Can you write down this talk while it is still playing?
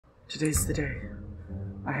Today's the day.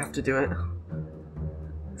 I have to do it.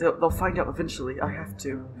 They'll find out eventually. I have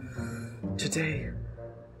to. Today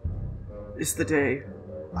is the day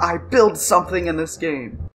I build something in this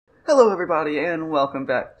game. Hello everybody and welcome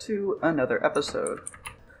back to another episode.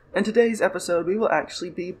 In today's episode we will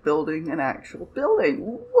actually be building an actual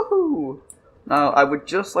building. Woohoo! Now I would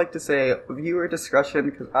just like to say viewer discretion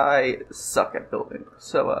because I suck at building.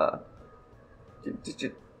 So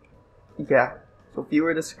yeah. So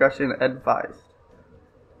viewer discretion advised.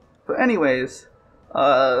 But anyways,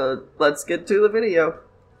 let's get to the video.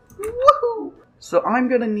 Woohoo! So I'm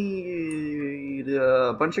gonna need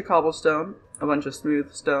a bunch of cobblestone, a bunch of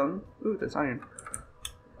smooth stone. Ooh, there's iron.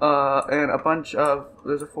 And a bunch of,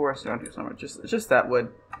 there's a forest around here somewhere. Just that wood.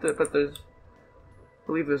 But there's, I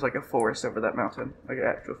believe there's like a forest over that mountain, like an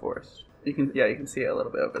actual forest. You can see it a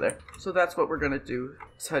little bit over there. So that's what we're gonna do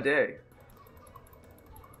today.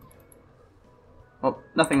 Well,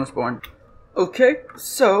 nothing was born. Okay,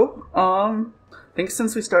 so, I think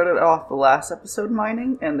since we started off the last episode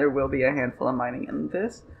mining, and there will be a handful of mining in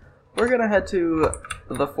this, we're gonna head to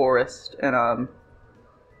the forest and,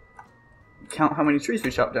 count how many trees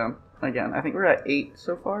we chopped down. Again, I think we're at 8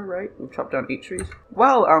 so far, right? We've chopped down 8 trees.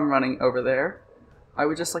 While I'm running over there, I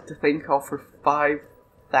would just like to thank y'all for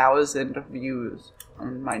 5,000 views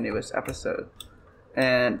on my newest episode.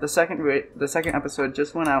 And the second episode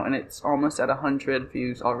just went out and it's almost at 100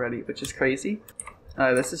 views already, which is crazy.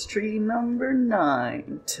 This is tree number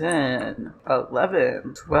 9, 10,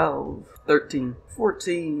 11, 12, 13,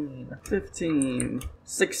 14, 15,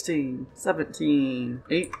 16, 17,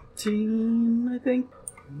 18, I think,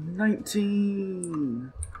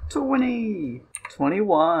 19, 20,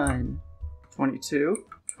 21, 22,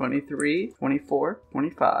 23, 24,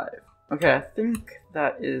 25. Okay, I think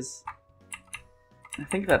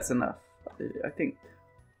that's enough. I think.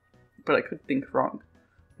 But I could think wrong.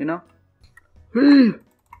 You know?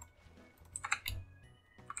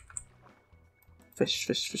 Fish,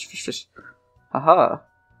 fish, fish, fish, fish. Haha.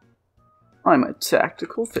 I'm a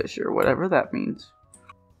tactical fisher, whatever that means.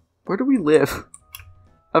 Where do we live?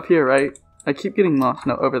 Up here, right? I keep getting lost.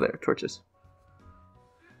 No, over there. Torches.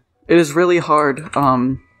 It is really hard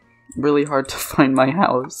to find my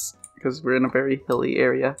house. Because we're in a very hilly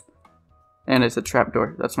area. And it's a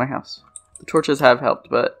trapdoor. That's my house. The torches have helped,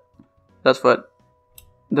 but that's what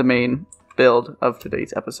the main build of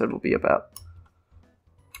today's episode will be about.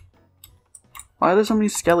 Why are there so many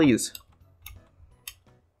skellies?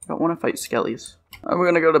 I don't want to fight skellies. I'm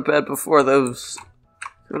gonna go to bed before those...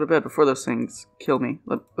 things kill me.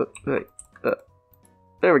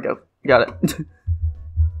 There we go. Got it.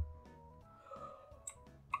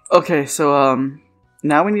 Okay, so,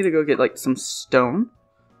 now we need to go get, like, some stone.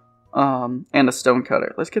 And a stone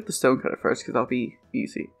cutter. Let's get the stone cutter first, because that'll be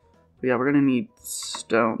easy. But yeah, we're gonna need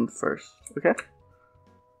stone first. Okay?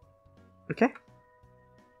 Okay?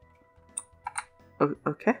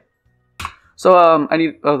 Okay? So, I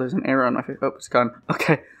need... Oh, there's an arrow on my face. Oh, it's gone.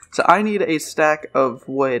 Okay. So, I need a stack of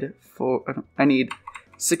wood for... I need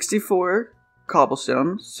 64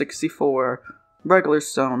 cobblestone, 64 regular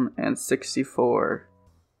stone, and 64...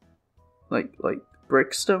 Like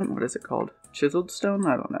brick stone? What is it called? Chiseled stone?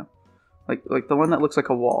 I don't know. Like the one that looks like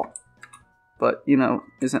a wall, but you know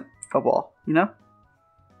isn't a wall. You know.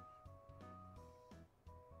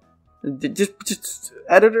 Just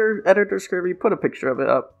editor Scurvy, put a picture of it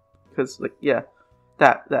up, because like yeah,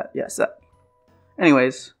 yes that.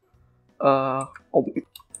 Anyways, oh. Wait,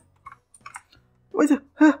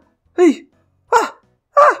 hey,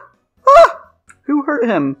 who hurt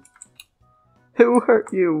him? Who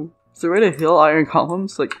hurt you? Is there a way to heal iron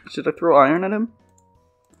columns? Like, should I throw iron at him?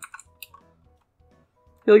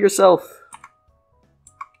 Heal yourself.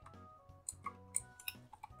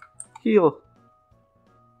 Heal.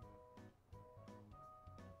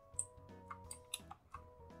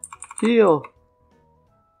 Heal.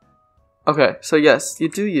 Okay, so yes, you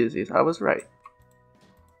do use these. I was right.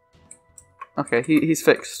 Okay, he's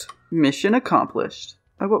fixed. Mission accomplished.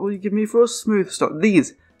 What will you give me for a smooth stone?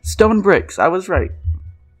 These stone bricks. I was right.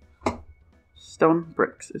 Stone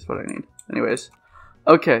bricks is what I need. Anyways.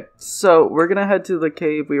 Okay, so we're gonna head to the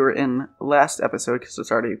cave we were in last episode because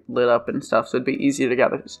it's already lit up and stuff, so it'd be easier to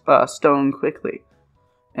gather stone quickly.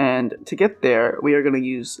 And to get there, we are gonna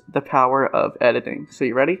use the power of editing. So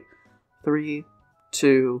you ready? 3,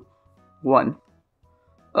 2, 1.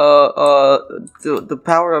 The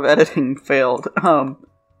power of editing failed.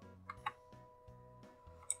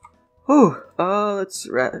 Let's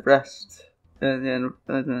rest, and then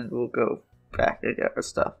we'll go back and get our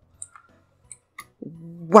stuff.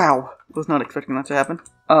 Wow, was not expecting that to happen.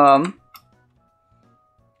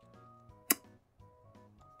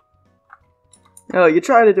 Oh, you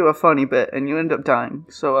try to do a funny bit and you end up dying.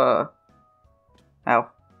 So, ow.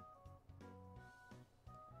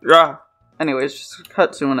 Yeah. Anyways, just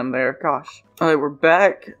cut to when I'm there. Gosh. Alright, we're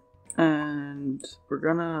back, and we're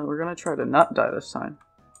gonna try to not die this time.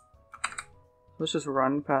 Let's just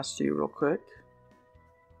run past you real quick.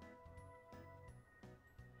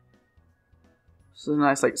 This is a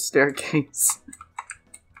nice, like, staircase.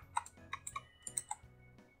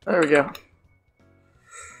 There we go.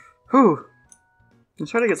 Whew. Let's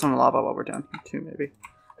try to get some lava while we're down here too, maybe.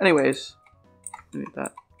 Anyways, I need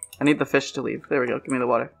that. I need the fish to leave. There we go. Give me the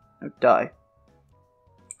water. Now die.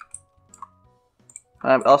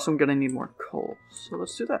 Also, I'm gonna need more coal, so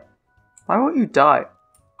let's do that. Why won't you die?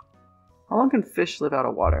 How long can fish live out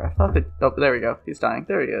of water? I thought that. Oh, there we go. He's dying.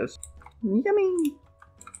 There he is. Yummy.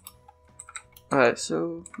 Alright,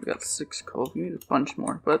 so we got 6 coal. We need a bunch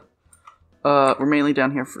more, but we're mainly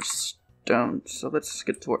down here for stone, so let's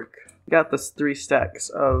get to work. We got this 3 stacks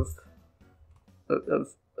of the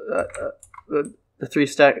 3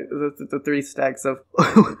 stacks of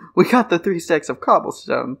we got the 3 stacks of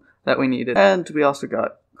cobblestone that we needed, and we also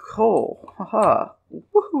got coal. Haha!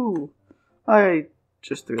 Woohoo! I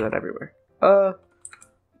just threw that everywhere. Let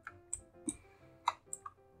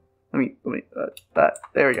me that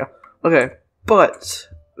there we go. Okay,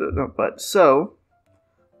 so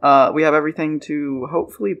we have everything to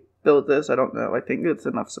hopefully build this. I don't know. I think it's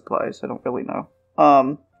enough supplies. I don't really know.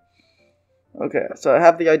 Okay, so I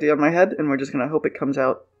have the idea in my head, and we're just gonna hope it comes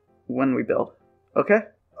out when we build. Okay?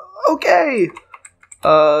 Okay!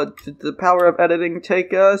 Did the power of editing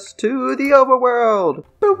take us to the overworld?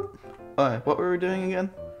 Boop! Alright, what were we doing again?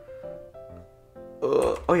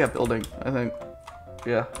 Oh yeah, building, I think.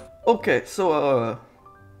 Yeah. Okay, so,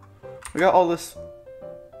 we got all this...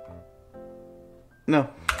 No.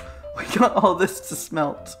 We got all this to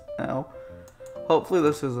smelt now. Hopefully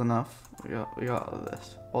this is enough. We got all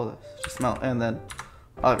this to smelt, and then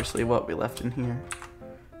obviously what we left in here.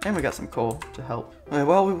 And we got some coal to help. Alright,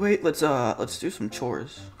 while we wait, let's do some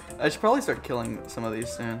chores. I should probably start killing some of these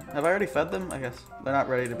soon. Have I already fed them? I guess they're not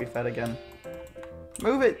ready to be fed again.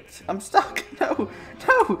 Move it! I'm stuck! No!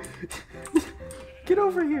 No! Get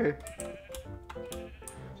over here!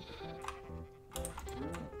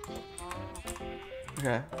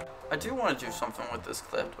 Okay. I do want to do something with this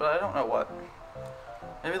clip, but I don't know what.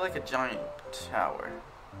 Maybe like a giant tower.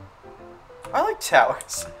 I like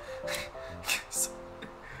towers.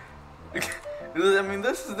 I mean,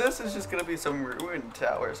 this is just gonna be some ruined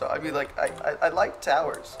tower. So I mean, like, I like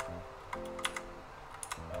towers.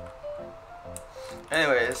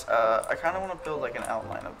 Anyways, I kind of want to build like an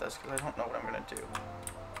outline of this because I don't know what I'm gonna do.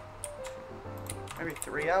 Maybe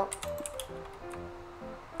 3 out.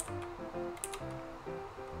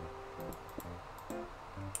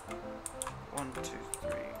 1, 2,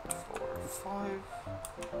 3, 4, 5.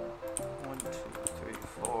 1, 2, 3,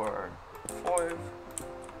 4, 5.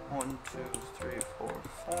 1, 2, 3, 4,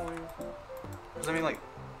 5. Because I mean, like,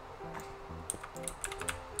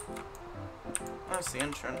 that's the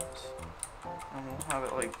entrance. And we'll have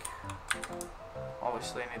it like,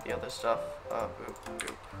 obviously I need the other stuff. Boop,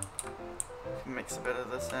 boop. Mix a bit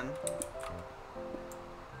of this in.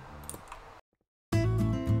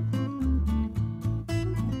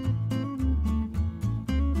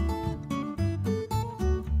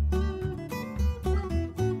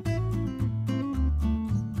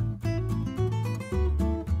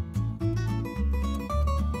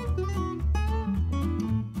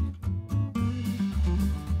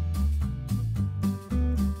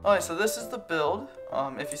 Alright, so this is the build.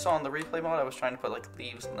 If you saw in the replay mod, I was trying to put like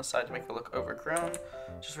leaves on the side to make it look overgrown.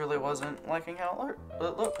 Just really wasn't liking how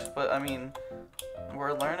it looked. But I mean,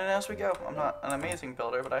 we're learning as we go. I'm not an amazing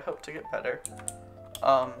builder, but I hope to get better.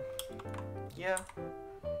 Yeah,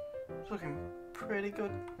 it's looking pretty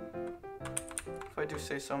good, if I do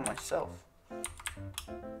say so myself.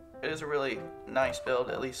 It is a really nice build,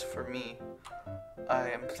 at least for me. I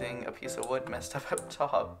am seeing a piece of wood messed up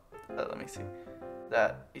top. Let me see.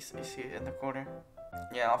 That, you see it in the corner?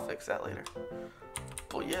 Yeah, I'll fix that later.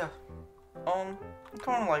 But yeah, I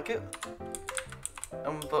kind of like it.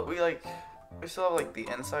 But we still have like the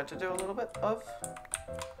inside to do a little bit of.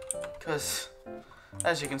 Cause,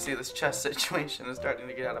 as you can see, this chest situation is starting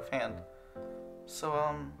to get out of hand. So,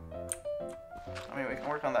 I mean, we can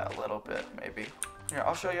work on that a little bit, maybe. Here,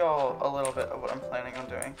 I'll show y'all a little bit of what I'm planning on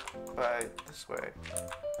doing by this way.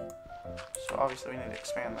 So obviously we need to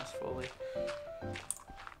expand this fully.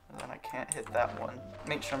 And then I can't hit that one.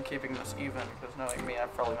 Make sure I'm keeping this even, because knowing me,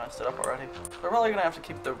 I've probably messed it up already. We're probably gonna have to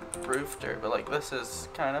keep the roof dirt, but like this is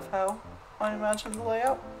kind of how I imagine the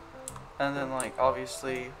layout. And then like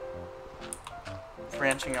obviously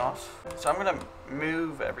branching off. So I'm gonna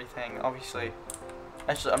move everything, obviously.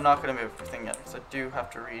 Actually, I'm not gonna move everything yet, because I do have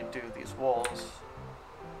to redo these walls.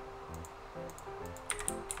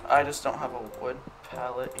 I just don't have a wood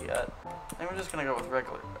palette yet. I think we're just gonna go with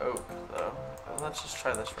regular oak, though. Let's just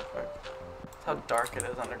try this real quick. That's how dark it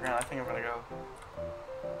is underground. I think I'm gonna go...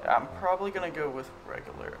 Yeah, I'm probably gonna go with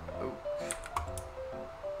regular oak.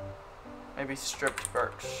 Maybe stripped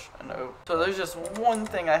birch and oak. So there's just one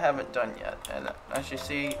thing I haven't done yet, and as you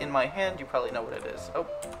see in my hand, you probably know what it is. Oh.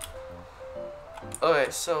 Okay,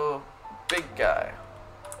 so big guy,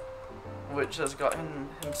 which has gotten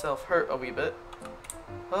himself hurt a wee bit.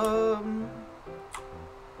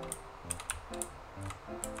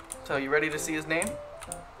 So you ready to see his name?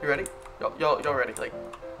 You ready? Y'all ready? Like,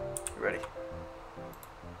 you ready?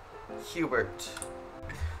 Hubert.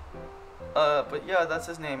 But yeah, that's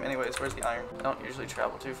his name. Anyways, where's the iron? I don't usually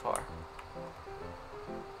travel too far.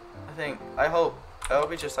 I hope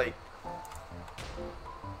he just like...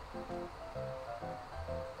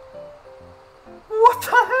 What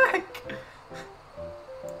the heck?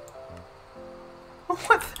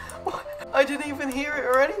 What? I didn't even hear it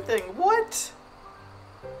or anything. What?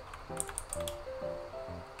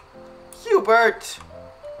 Hubert!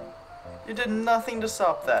 You did nothing to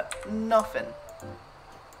stop that. Nothing.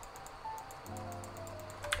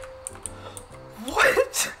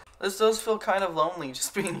 What? This does feel kind of lonely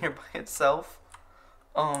just being here by itself.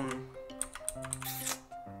 I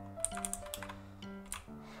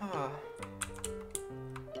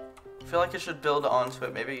feel like I should build onto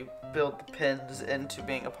it. Maybe build the pins into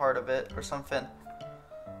being a part of it or something.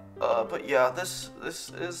 But yeah, this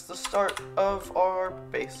is the start of our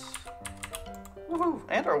base. Woohoo!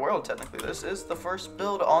 And our world, technically. This is the first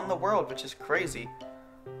build on the world, which is crazy.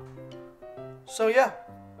 So yeah.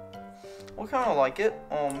 We kind of like it.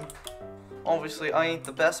 Obviously I ain't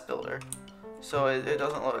the best builder, so it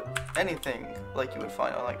doesn't look anything like you would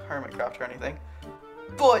find on like Hermitcraft or anything,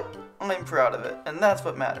 but I'm proud of it, and that's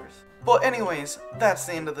what matters. But anyways, that's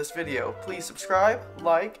the end of this video. Please subscribe,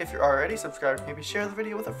 like, if you're already subscribed, maybe share the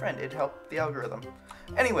video with a friend, it'd help the algorithm.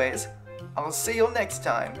 Anyways, I'll see you next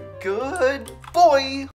time. Good boy!